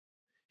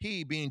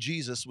He, being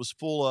Jesus, was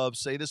full of,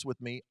 say this with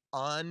me,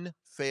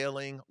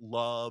 unfailing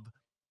love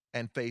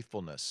and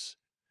faithfulness.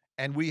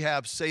 And we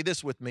have, say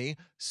this with me,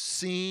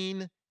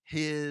 seen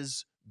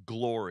his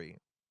glory,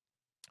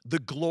 the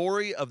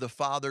glory of the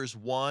Father's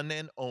one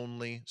and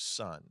only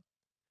Son.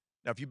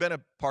 Now, if you've been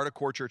a part of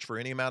Core Church for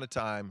any amount of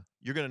time,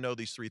 you're going to know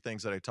these three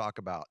things that I talk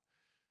about.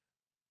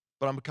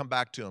 But I'm going to come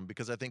back to them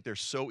because I think they're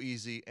so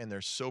easy and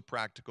they're so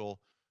practical,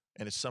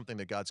 and it's something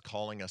that God's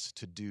calling us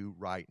to do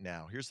right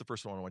now. Here's the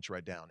first one I want you to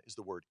write down is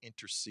the word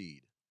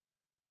intercede.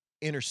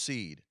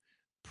 Intercede.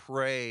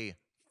 Pray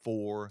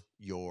for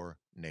your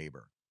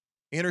neighbor.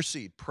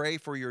 Intercede. Pray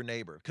for your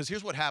neighbor. Because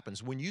here's what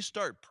happens. When you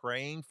start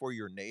praying for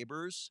your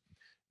neighbors,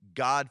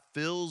 God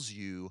fills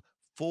you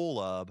full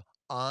of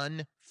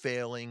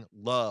unfailing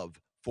love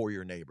for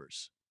your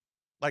neighbors.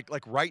 Like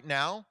right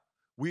now,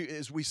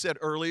 as we said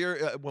earlier,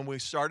 when we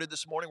started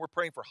this morning, we're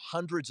praying for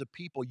hundreds of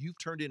people. You've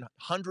turned in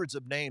hundreds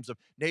of names of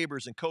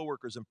neighbors and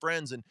coworkers and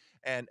friends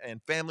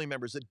and family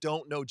members that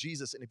don't know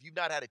Jesus. And if you've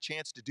not had a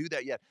chance to do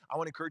that yet, I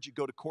want to encourage you to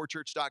go to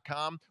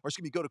corechurch.com, or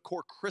excuse me, go to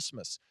Core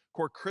Christmas,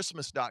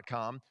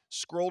 corechristmas.com,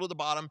 scroll to the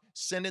bottom,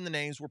 send in the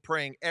names. We're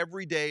praying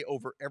every day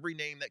over every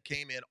name that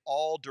came in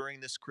all during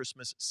this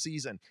Christmas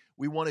season.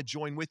 We want to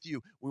join with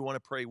you. We want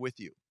to pray with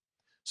you.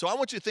 So I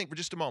want you to think for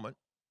just a moment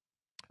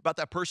about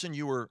that person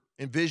you were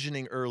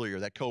envisioning earlier,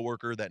 that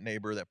coworker, that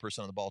neighbor, that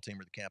person on the ball team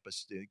or the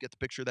campus. Do you get the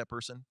picture of that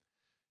person?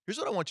 Here's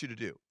what I want you to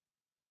do.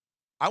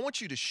 I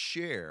want you to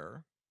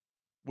share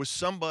with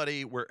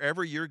somebody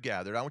wherever you're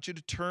gathered. I want you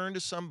to turn to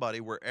somebody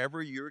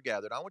wherever you're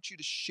gathered. I want you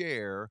to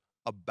share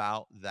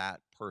about that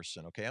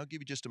person, okay? I'll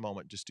give you just a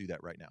moment. Just do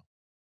that right now.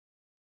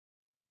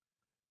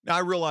 Now, I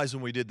realize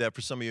when we did that,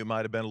 for some of you, it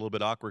might have been a little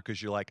bit awkward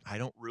because you're like, I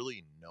don't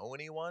really know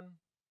anyone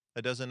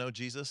that doesn't know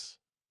Jesus.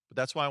 But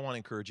that's why I want to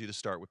encourage you to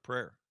start with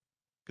prayer.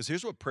 Because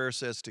here's what prayer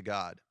says to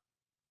God: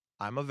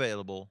 I'm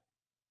available.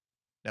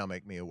 Now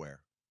make me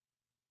aware.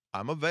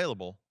 I'm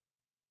available.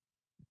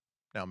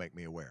 Now make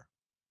me aware.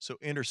 So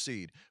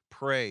intercede,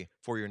 pray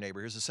for your neighbor.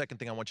 Here's the second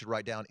thing I want you to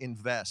write down: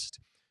 invest.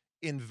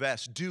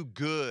 Invest. Do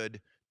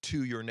good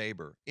to your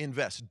neighbor.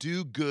 Invest.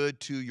 Do good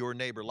to your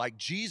neighbor. Like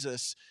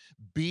Jesus,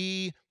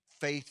 be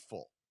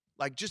faithful.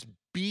 Like just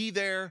be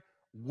there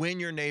when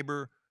your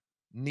neighbor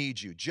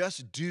needs you.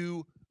 Just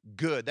do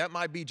good. That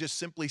might be just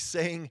simply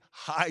saying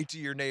hi to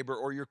your neighbor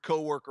or your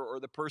coworker or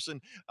the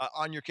person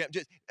on your camp,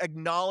 just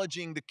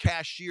acknowledging the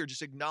cashier,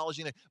 just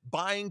acknowledging it,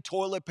 buying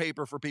toilet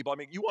paper for people. I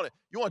mean, you want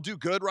to do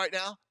good right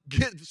now?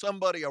 Give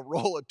somebody a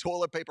roll of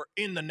toilet paper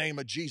in the name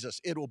of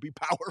Jesus. It will be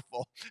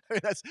powerful. I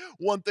mean, that's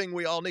one thing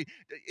we all need.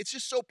 It's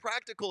just so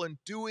practical in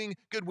doing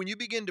good. When you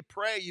begin to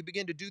pray, you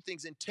begin to do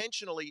things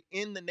intentionally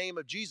in the name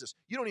of Jesus.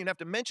 You don't even have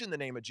to mention the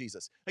name of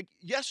Jesus. Like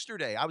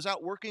yesterday, I was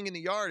out working in the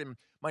yard and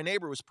my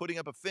neighbor was putting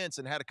up a fence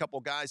and had a couple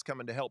guys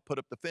coming to help put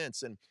up the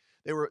fence, and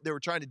they were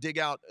trying to dig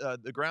out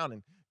the ground,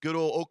 and good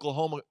old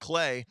Oklahoma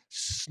clay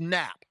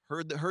snap.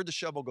 Heard the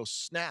shovel go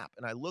snap,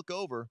 and I look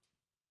over.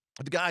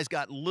 The guy's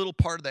got a little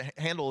part of the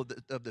handle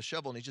of the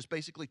shovel, and he's just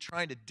basically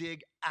trying to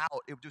dig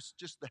out. It was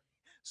just the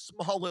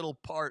small little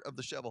part of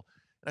the shovel.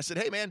 And I said,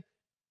 "Hey, man,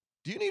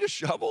 do you need a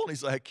shovel?" And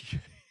he's like,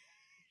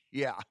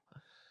 "Yeah."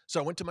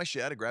 So I went to my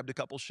shed, I grabbed a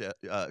couple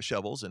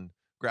shovels, and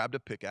grabbed a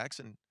pickaxe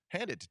and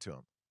handed it to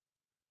him.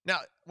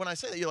 Now, when I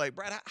say that, you're like,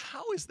 Brad,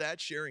 how is that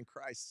sharing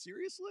Christ?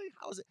 Seriously?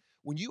 How is it?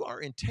 When you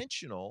are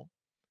intentional,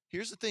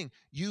 here's the thing: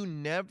 you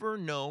never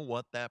know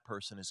what that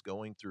person is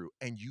going through,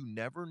 and you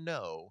never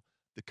know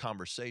the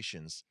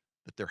conversations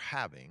that they're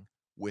having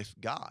with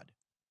God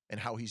and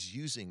how he's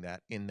using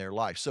that in their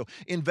life. So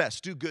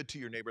invest, do good to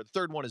your neighbor. The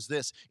third one is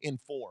this: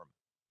 inform.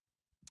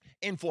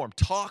 Inform.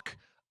 Talk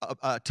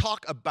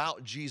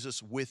about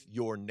Jesus with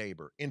your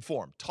neighbor.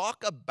 Inform.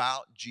 Talk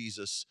about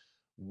Jesus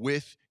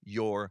with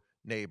your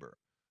neighbor.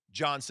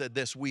 John said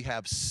this: we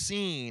have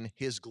seen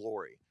his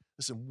glory.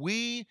 Listen,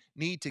 we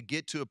need to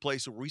get to a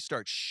place where we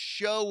start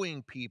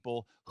showing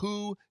people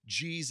who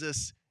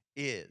Jesus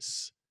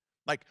is.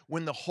 Like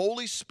when the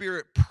Holy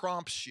Spirit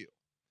prompts you,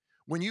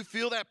 when you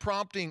feel that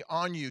prompting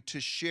on you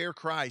to share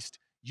Christ,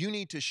 you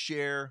need to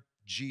share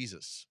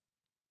Jesus.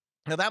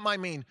 Now, that might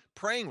mean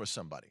praying with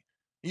somebody.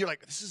 You're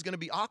like, this is going to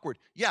be awkward.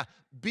 Yeah,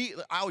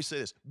 I always say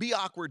this: be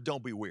awkward,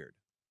 don't be weird.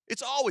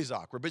 It's always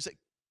awkward, but it's like,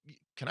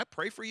 can I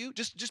pray for you?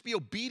 Just be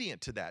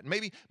obedient to that.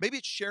 Maybe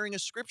it's sharing a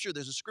scripture.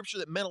 There's a scripture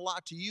that meant a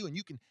lot to you, and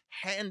you can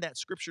hand that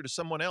scripture to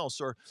someone else.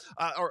 Or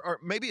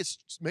maybe it's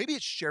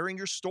sharing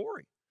your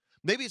story.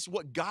 Maybe it's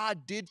what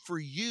God did for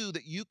you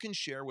that you can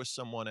share with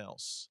someone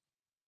else.